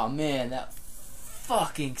just... Oh, man. That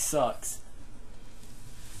fucking sucks.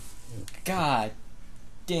 God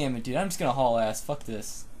damn it, dude. I'm just gonna haul ass. Fuck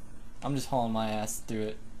this. I'm just hauling my ass through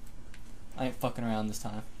it. I ain't fucking around this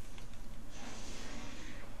time.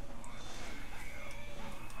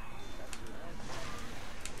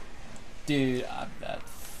 Dude, that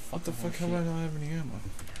What the fuck? How do I not have any ammo?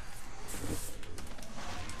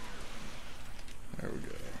 There we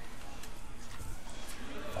go.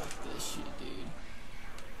 Fuck this shit, dude.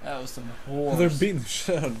 That was some horse. They're beating the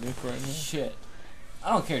shit out of Nick right now. Shit.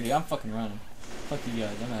 I don't care, dude. I'm fucking running. Fuck you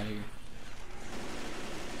guys. I'm out of here.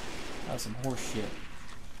 That was some horse shit.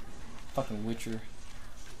 Fucking Witcher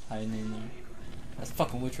hiding in there. That's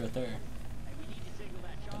fucking Witch right there.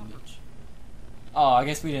 Dumb bitch. Oh, I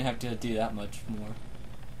guess we didn't have to do that much more.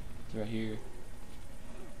 It's right here.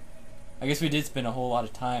 I guess we did spend a whole lot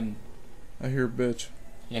of time. I hear bitch.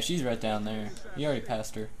 Yeah, she's right down there. You already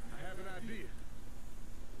passed her.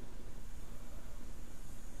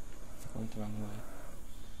 I went the wrong way.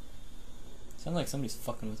 Sounds like somebody's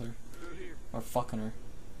fucking with her. Or fucking her.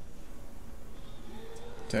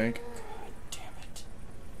 Tank. God damn it.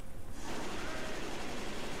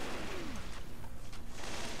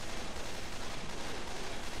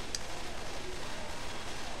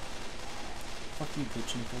 Fuck you,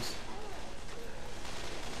 bitch nipples.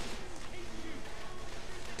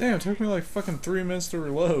 Damn, it took me like fucking 3 minutes to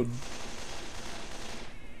reload.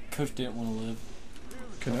 Coach didn't want to live.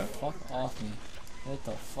 Can I? Fuck off me. Get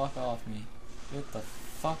the fuck off me. Get the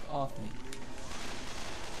fuck off me.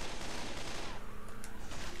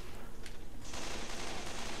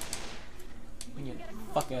 I'm getting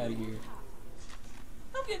the fuck out of here.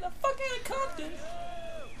 I'm getting the fuck out of Compton.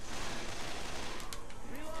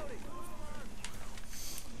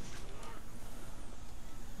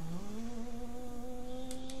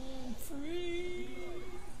 I'm free.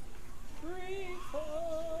 Free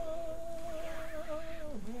falling.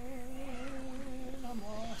 I'm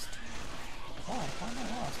lost. Why? Why am I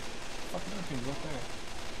lost? Fucking everything's up there.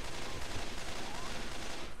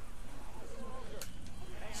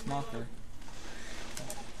 fucker.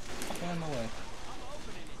 Fuck out of my way.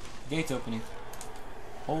 Gate's opening.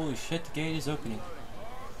 Holy shit, the gate is opening.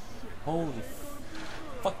 Holy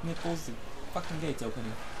fuck nipples, the fucking gate's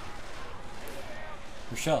opening.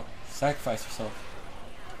 Rochelle, sacrifice yourself.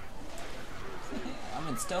 I'm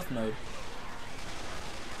in stealth mode.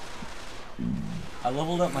 I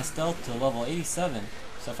leveled up my stealth to level 87,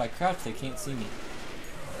 so if I crouch they can't see me.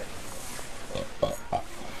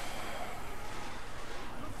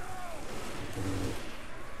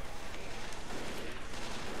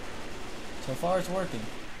 So far it's working.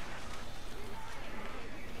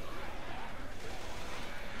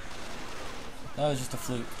 That was just a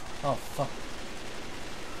fluke. Oh fuck.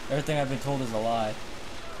 Everything I've been told is a lie.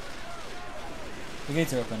 The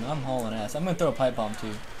gates are open. I'm hauling ass. I'm gonna throw a pipe bomb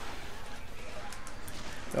too.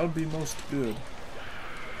 That would be most good.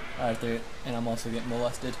 Alright, there. And I'm also getting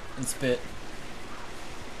molested and spit.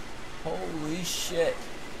 Holy shit.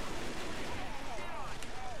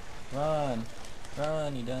 Run.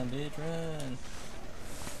 Run, you dumb bitch, run.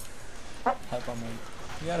 Pipe bomb.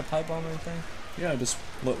 You got a pipe bomb or anything? Yeah, I just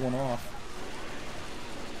lit one off.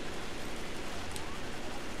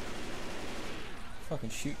 Fucking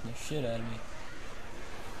shooting the shit out of me.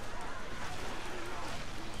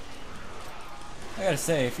 I gotta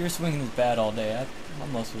say, if you're swinging this bat all day,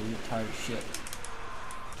 I'm mostly tired of shit.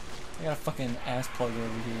 I got a fucking ass plug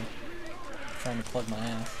over here. Trying to plug my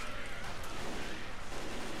ass.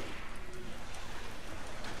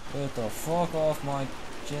 Get the fuck off my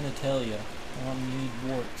genitalia. I don't need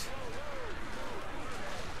warts.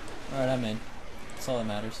 Alright, I'm in. That's all that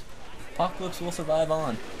matters. Apocalypse will survive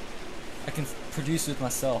on. I can produce with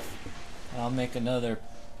myself. And I'll make another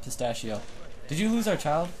pistachio. Did you lose our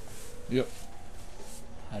child? Yep.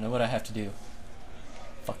 I know what I have to do.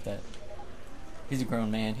 Fuck that. He's a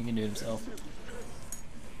grown man. He can do it himself.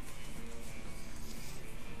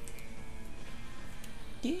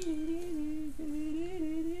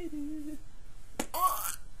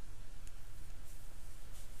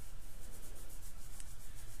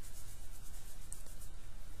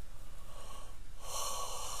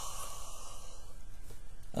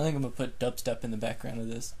 I think I'm gonna put dubstep in the background of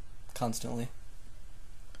this constantly.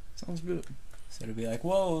 Sounds good. So it'll be like,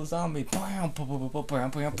 whoa, zombie. I'll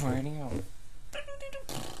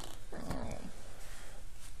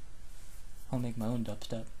make my own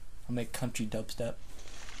dubstep. I'll make country dubstep.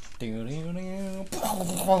 Alright,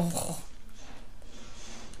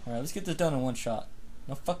 let's get this done in one shot.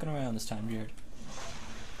 No fucking around this time, Jared.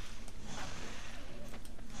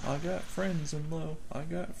 I got friends in low. I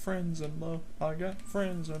got friends in low. I got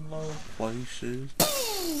friends in low places.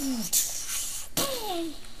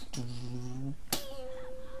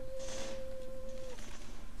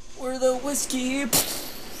 Where the whiskey?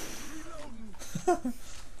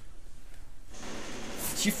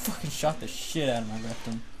 You fucking shot the shit out of my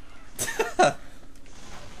rectum.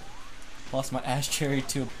 Lost my ass cherry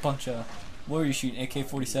to a bunch of... What were you shooting?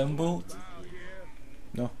 AK-47 bullets?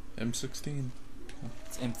 No, M16.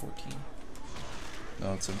 It's M14.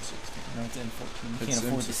 No, it's M16. No, it's M14. You It's can't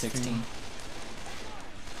afford the M16. 16.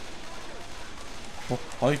 Well,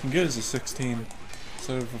 all you can get is a 16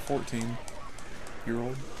 instead of a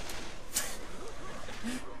 14-year-old.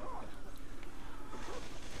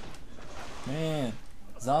 Man,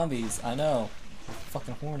 zombies, I know. They're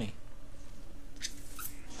fucking horny.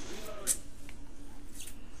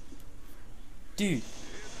 Dude.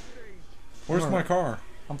 Where's my car?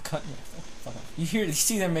 I'm cutting it. Fuck off. You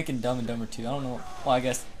see they're making Dumb and Dumber 2. I don't know. Well, I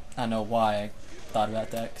guess I know why I thought about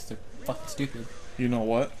that, because they're fucking stupid. You know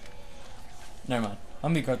what? Never mind.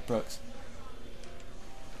 I'm gonna be Garth Brooks.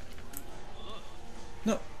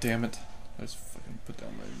 No, damn it. I just fucking put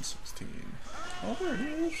down my M16. Oh, there it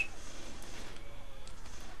is.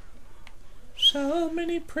 So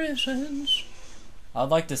many prisons. I'd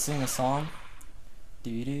like to sing a song.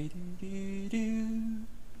 Do do do do do.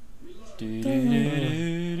 Do do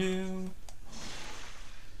do do.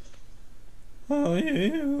 Oh,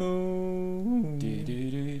 you. Do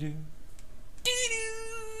do do do.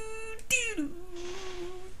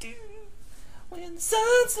 When the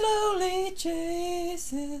sun slowly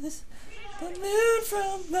chases the moon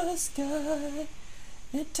from the sky,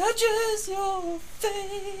 it touches your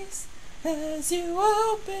face as you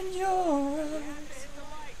open your eyes.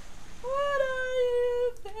 What are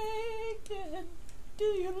you thinking? Do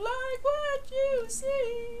you like what you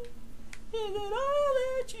see? Is it all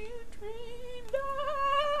that you dreamed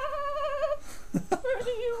of? Or do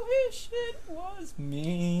you wish it was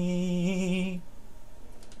me?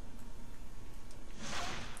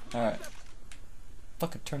 Alright.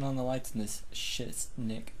 Fucking turn on the lights in this shit,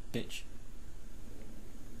 Nick, bitch.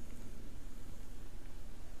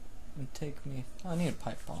 and take me. I need a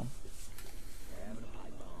pipe bomb.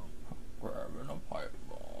 Grabbing a pipe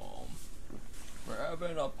bomb.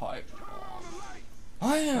 Grabbing a pipe bomb.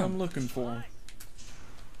 I am. I'm looking for him.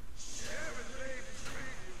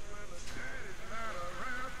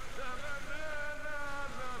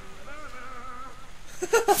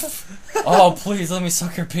 Oh, please let me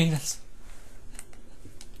suck your penis.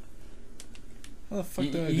 How the fuck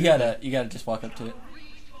did I do You gotta just walk up to it.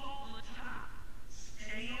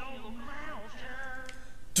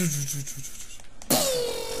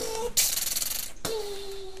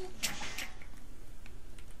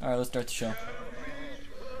 Alright, let's start the show.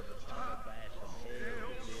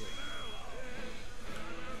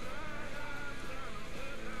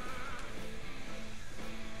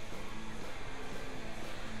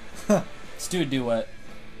 Let's do a duet.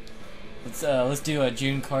 Let's do a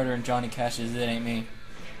June Carter and Johnny Cash's "It Ain't Me."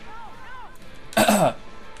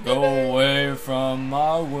 Go away from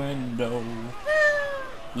my window.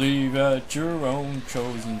 Leave at your own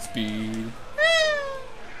chosen speed.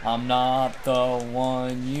 I'm not the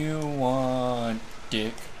one you want,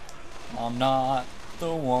 dick. I'm not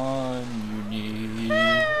the one you need.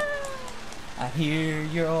 I hear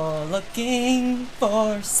you're looking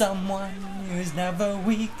for someone who's never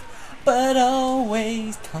weak, but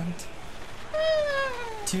always cunt.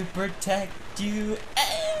 To protect you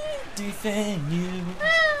and defend you,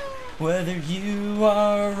 whether you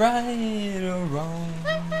are right or wrong.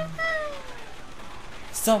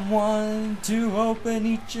 Someone to open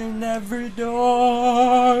each and every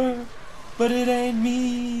door, but it ain't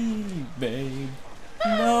me, babe.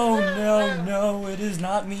 No, no, no, it is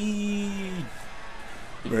not me,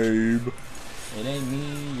 Babe. It ain't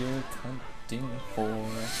me you're cunting for,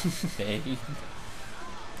 babe.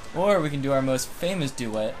 Or we can do our most famous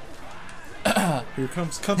duet. Here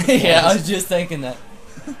comes Cunt. Yeah, I was just thinking that.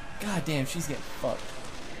 God damn, she's getting fucked.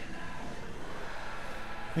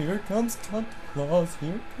 Here comes Cunt Claus,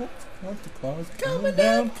 here comes Cunt Claus, coming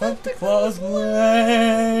down Cunt Claus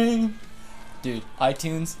Lane. Dude,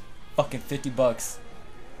 iTunes, fucking $50.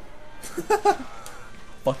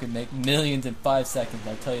 Fucking make millions in 5 seconds,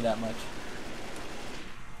 I'll tell you that much.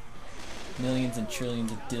 Millions and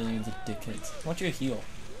trillions and dillions of dickheads. I want you to heal.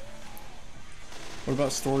 What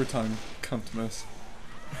about story time, Cuntmas?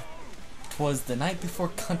 'Twas the night before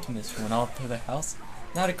Cuntmas when all through the house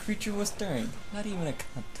not a creature was stirring, not even a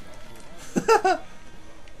cunt.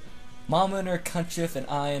 Mama in her cuntshift and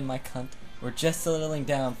I and my cunt were just settling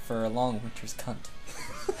down for a long winter's cunt.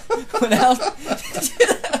 Went out.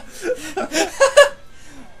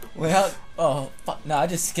 Went out. Oh, fuck. No, I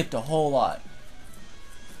just skipped a whole lot.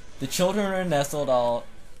 The children are nestled all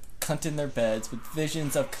cunt in their beds with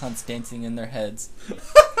visions of cunts dancing in their heads.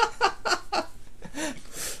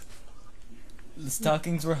 The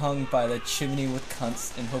stockings were hung by the chimney with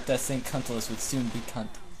cunts in hope that St. Cuntless would soon be cunt.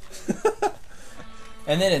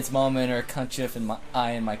 And then it's Mama and her cuntshift and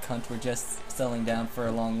I and my cunt were just settling down for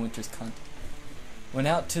a long winter's cunt. Went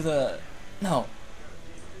out to the... No.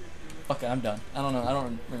 Fuck it, I'm done. I don't know, I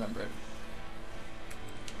don't remember it.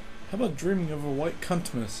 How about dreaming of a white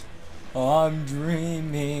Cuntmas? I'm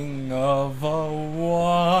dreaming of a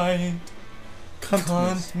white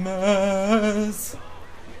Cuntmas. Cuntmas.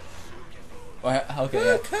 Okay,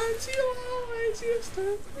 yeah. Can't you always used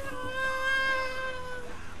to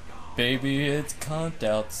Baby, it's cunt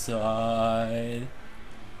outside.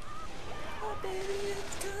 Oh, baby,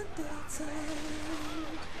 it's cunt outside.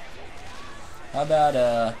 How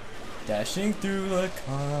about, dashing through the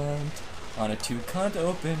cunt on a 2-cunt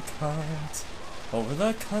open cunt. Over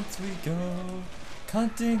the cunts we go,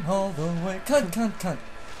 cunting all the way. Cunt, cunt,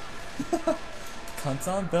 cunt. Cunts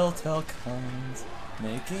on Beltel cunts,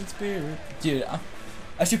 making spirit. Dude,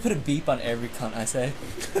 I should put a beep on every cunt I say.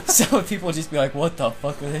 So people will just be like, what the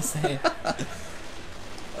fuck were they saying? I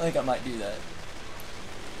think I might do that.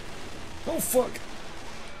 Oh fuck!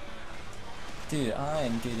 Dude, I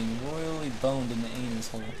am getting royally boned in the anus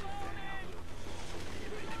hole.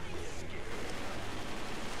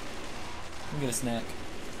 Let me get a snack.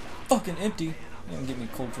 Fucking empty. You can get me a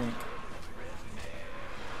cold drink.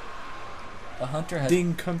 A hunter has...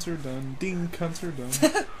 Ding, cunts are done. Ding, cunts are done.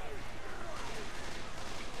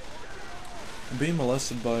 I'm being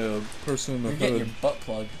molested by a person in the You're hood. getting your butt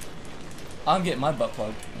plugged. I'm getting my butt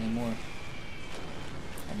plugged anymore.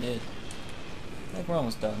 I did. I think we're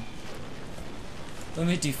almost done. Let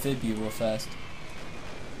me defib you real fast.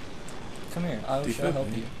 Come here, I shall Defib help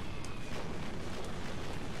me? you.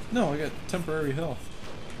 No, I got temporary health.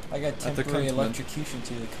 I got At the temporary cunt, man. electrocution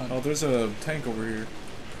to the cunt. Oh, there's a tank over here.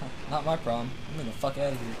 Not my problem. I'm gonna fuck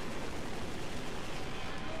out of here.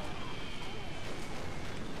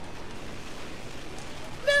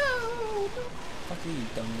 No! Please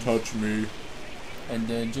don't. Touch me. And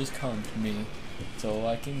then just come to me so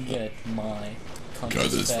I can get my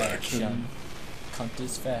satisfaction.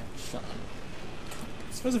 Satisfaction.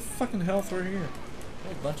 There's a fucking health right here.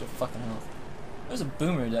 There's a bunch of fucking health. There's a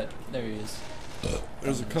boomer that. There he is.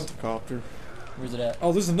 There's a cuntacopter. Where's it at?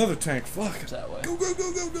 Oh, there's another tank. Fuck. It's that way. Go, go,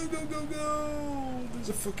 go, go, go, go, go, go. There's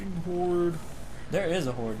a fucking horde. There is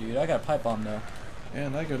a horde, dude. I got a pipe bomb though.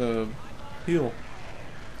 And I got a heal.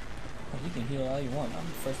 Oh, you can heal all you want. I'm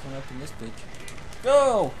the first one up in this bitch.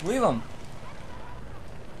 Go! Leave him!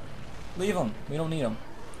 Leave him. We don't need him.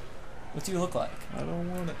 What's he look like? I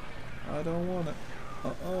don't want it. I don't want it.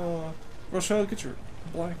 Rochelle, get your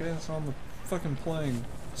black ass on the fucking plane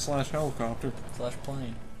 / helicopter. /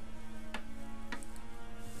 plane.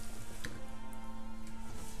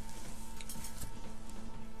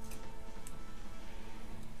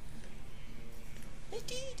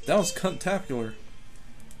 That was cuntacular.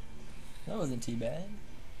 That wasn't too bad.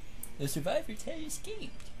 The survivors had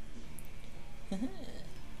escaped.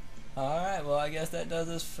 Alright, well I guess that does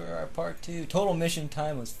us for our part 2. Total mission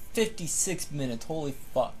time was 56 minutes. Holy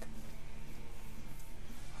fuck.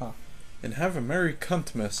 Huh. And have a merry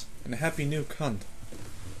cuntmas and a happy new cunt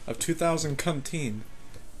of 2000 cunteen.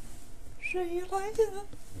 See you later.